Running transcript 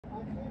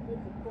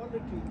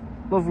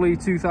Lovely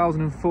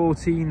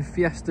 2014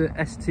 Fiesta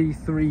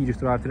ST3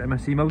 just arrived at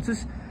MSC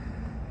Motors.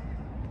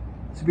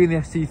 So being the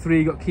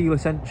ST3, got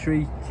keyless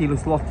entry,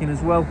 keyless locking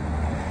as well.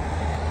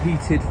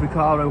 Heated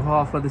Recaro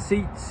half leather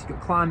seats,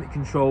 got climate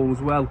control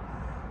as well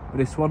with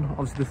this one.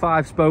 Obviously the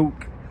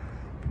 5-spoke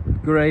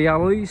grey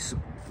alloys.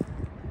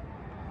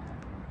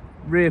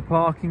 Rear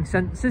parking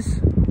sensors.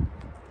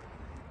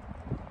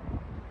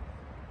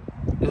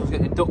 It's got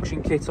an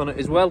induction kit on it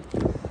as well.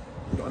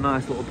 Got a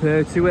nice little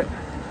purr to it.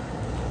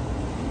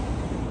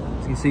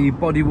 As you can see,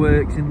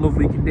 bodywork's in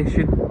lovely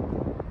condition.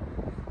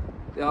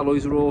 The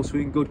alloys are also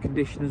in good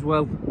condition as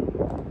well.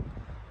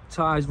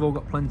 Tyres have all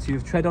got plenty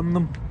of tread on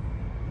them.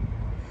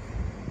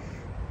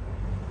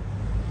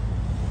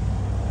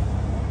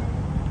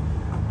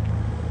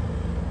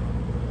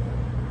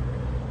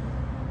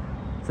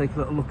 Take a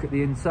little look at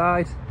the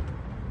inside.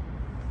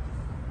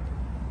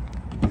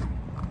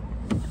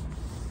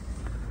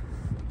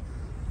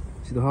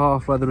 See the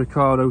half leather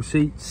Recaro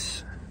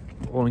seats,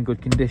 all in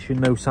good condition,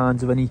 no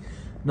signs of any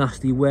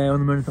nasty wear on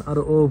them or anything at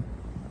all.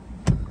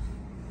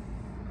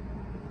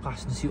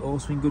 Passenger seat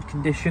also in good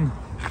condition.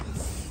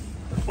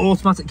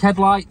 Automatic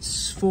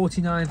headlights,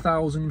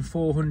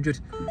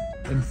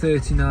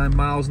 49,439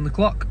 miles on the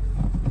clock.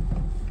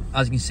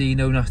 As you can see,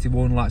 no nasty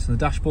warning lights on the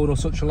dashboard or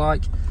such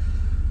alike.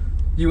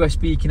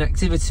 USB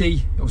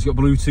connectivity, obviously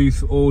got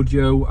Bluetooth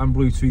audio and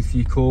Bluetooth for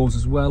your calls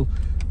as well.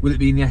 With it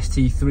being the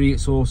ST3,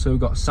 it's also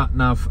got sat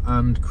nav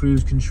and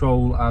cruise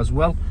control as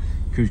well.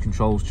 Cruise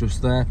control's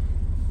just there.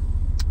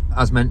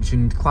 As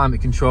mentioned,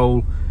 climate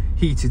control,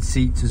 heated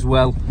seats as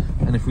well.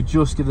 And if we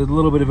just give it a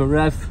little bit of a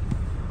rev,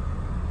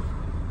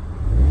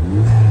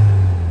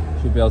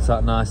 should be able to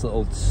have a nice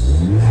little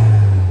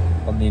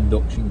on the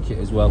induction kit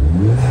as well.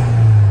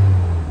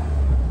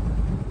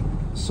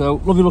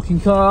 So lovely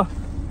looking car.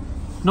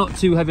 Not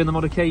too heavy on the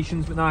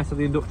modifications, but nice to have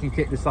the induction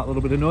kit, just that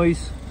little bit of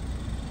noise.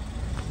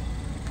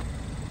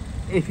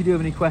 If you do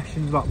have any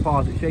questions about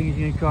part exchanging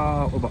your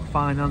car, or about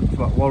finance,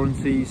 about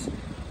warranties,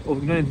 or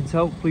if you know anything to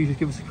help, please just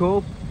give us a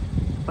call.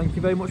 Thank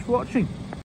you very much for watching.